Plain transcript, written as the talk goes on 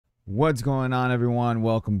What's going on, everyone?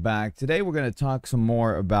 Welcome back. Today we're going to talk some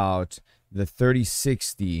more about the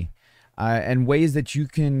 3060 and ways that you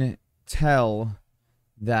can tell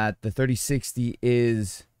that the 3060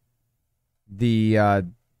 is the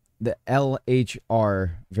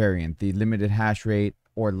LHR variant, the limited hash rate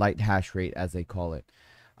or light hash rate as they call it.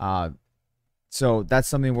 So that's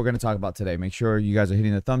something we're going to talk about today. Make sure you guys are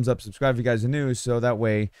hitting the thumbs up, subscribe if you guys are new, so that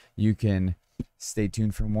way you can stay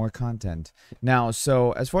tuned for more content. Now,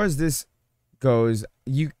 so as far as this goes,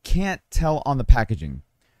 you can't tell on the packaging,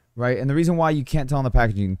 right? And the reason why you can't tell on the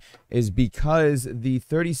packaging is because the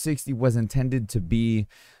 3060 was intended to be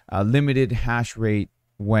a limited hash rate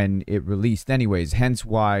when it released anyways, hence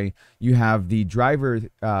why you have the driver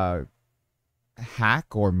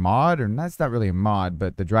hack or mod, or that's not really a mod,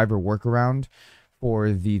 but the driver workaround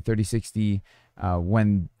for the 3060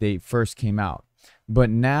 when they first came out. But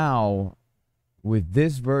now with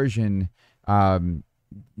this version,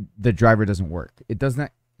 the driver doesn't work. It doesn't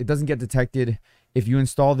get detected if you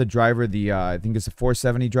install the driver. The I think it's a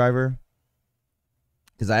 470 driver,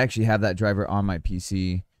 because I actually have that driver on my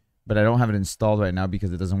PC, but I don't have it installed right now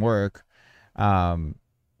because it doesn't work.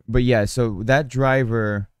 But yeah, so that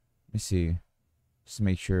driver, let me see, just to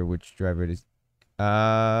make sure which driver it is.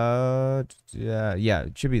 Yeah,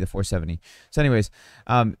 it should be the 470. So anyways,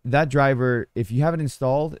 that driver, if you have it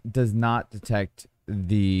installed, does not detect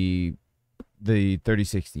the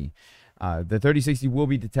 3060. The 3060 will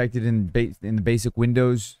be detected in the basic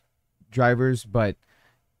Windows drivers, but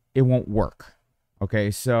it won't work.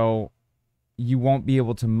 Okay, so you won't be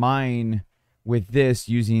able to mine with this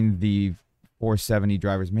using the 470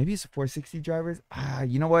 drivers. Maybe it's the 460 drivers.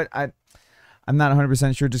 You know what? I'm not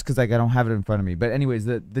 100% sure, just because I don't have it in front of me. But anyways,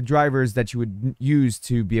 the drivers that you would use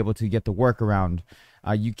to be able to get the workaround,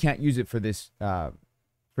 you can't use it for this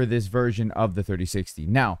version of the 3060.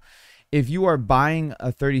 Now, if you are buying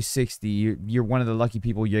a 3060, you're one of the lucky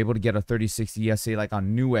people. You're able to get a 3060, let's say like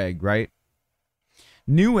on Newegg, right?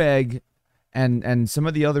 Newegg and some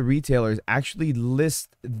of the other retailers actually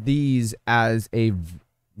list these as a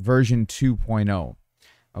version 2.0.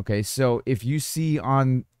 Okay, so if you see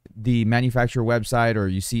on the manufacturer website, or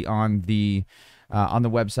you see on the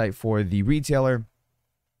website for the retailer,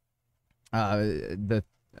 the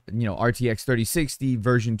RTX 3060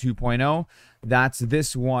 version 2.0, that's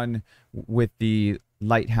this one with the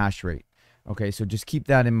light hash rate. Okay, so just keep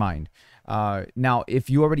that in mind. Now, if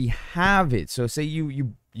you already have it, so say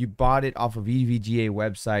you bought it off of EVGA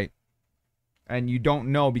website and you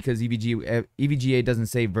don't know because EVGA doesn't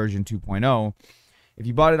say version 2.0. If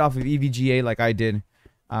you bought it off of EVGA like I did,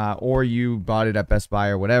 or you bought it at Best Buy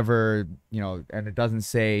or whatever, and it doesn't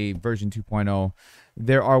say version 2.0,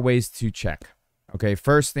 there are ways to check. Okay,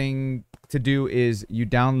 first thing to do is you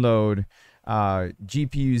download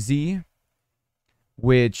GPU-Z,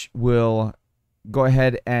 which will go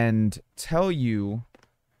ahead and tell you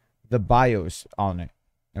the BIOS on it.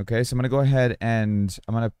 Okay, so I'm going to go ahead and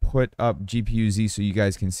I'm going to put up GPU-Z so you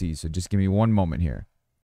guys can see. So just give me one moment here.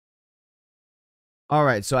 All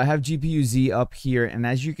right, so I have GPU-Z up here, and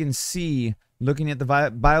as you can see, looking at the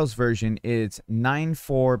BIOS version, it's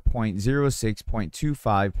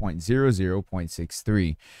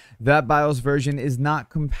 94.06.25.00.63. That BIOS version is not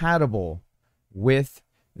compatible with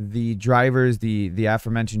the drivers, the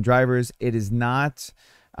aforementioned drivers. It is not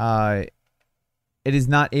able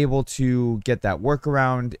to get that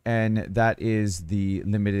workaround, and that is the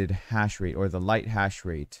limited hash rate or the light hash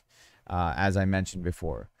rate, as I mentioned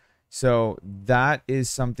before. So that is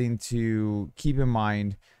something to keep in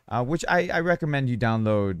mind, which I recommend you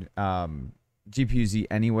download GPU-Z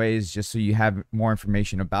anyways, just so you have more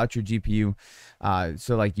information about your GPU.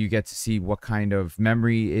 So like you get to see what kind of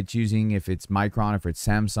memory it's using, if it's Micron, if it's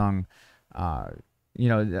Samsung, and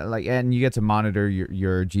you get to monitor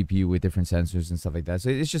your GPU with different sensors and stuff like that. So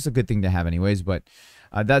it's just a good thing to have anyways, but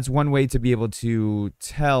that's one way to be able to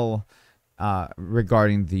tell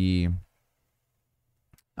regarding the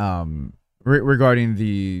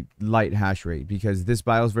light hash rate, because this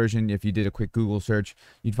BIOS version, if you did a quick Google search,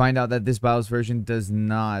 you'd find out that this BIOS version does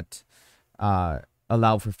not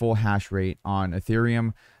allow for full hash rate on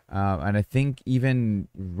Ethereum, and I think even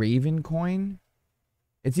Ravencoin.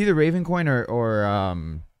 It's either Ravencoin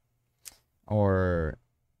or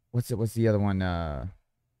what's the other one? I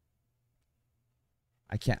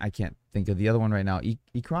can't think of the other one right now.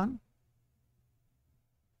 Ecron.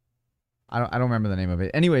 I don't remember the name of it.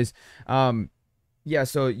 Anyways, yeah,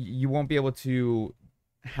 so you won't be able to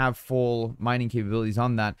have full mining capabilities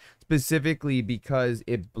on that, specifically because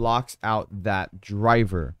it blocks out that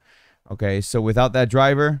driver. Okay, so without that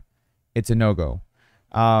driver, it's a no-go.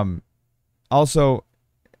 Also,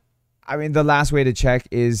 I mean, the last way to check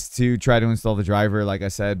is to try to install the driver, like I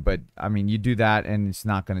said. But I mean, you do that and it's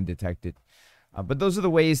not going to detect it. But those are the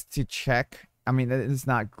ways to check. I mean, it's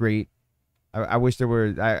not great. I wish there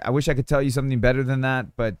were. I wish I could tell you something better than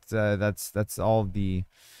that. But that's all the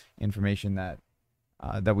information that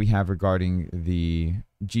that we have regarding the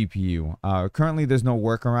GPU. Currently, there's no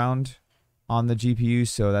workaround on the GPU,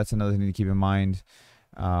 so that's another thing to keep in mind.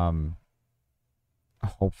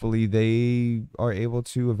 Hopefully they are able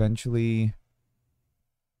to eventually,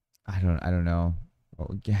 I don't know,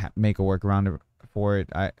 make a workaround for it.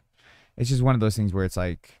 It's just one of those things where it's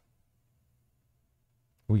like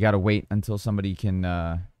we got to wait until somebody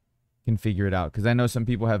can figure it out, because I know some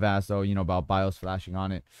people have asked, oh, you know, about BIOS flashing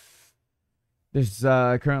on it. There's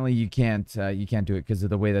currently you can't do it because of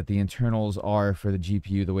the way that the internals are for the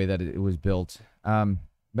GPU, the way that it was built. But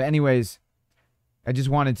anyways, I just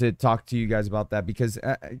wanted to talk to you guys about that, because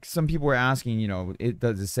some people were asking, you know,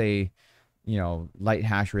 does it say, you know, Lite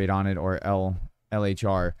hash rate on it or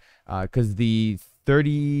LHR? Because the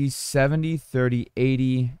 3070,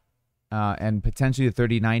 3080, and potentially the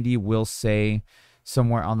 3090 will say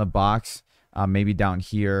somewhere on the box, maybe down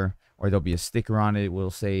here, or there'll be a sticker on it. It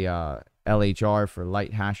will say LHR for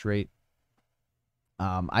Lite hash rate.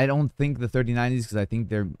 I don't think the 3090s, because I think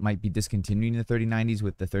there might be discontinuing the 3090s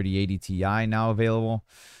with the 3080 Ti now available.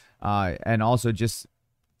 And also just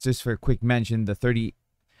for a quick mention, the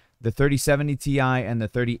 3070 Ti and the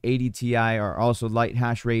 3080 Ti are also Lite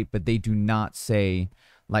hash rate, but they do not say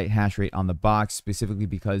Lite hash rate on the box, specifically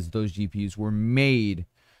because those GPUs were made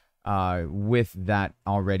with that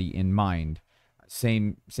already in mind.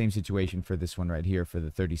 Same situation for this one right here for the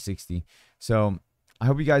 3060. So I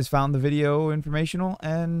hope you guys found the video informational,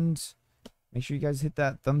 and make sure you guys hit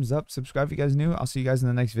that thumbs up, subscribe if you guys are new. I'll see you guys in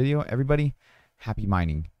the next video. Everybody, happy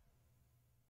mining.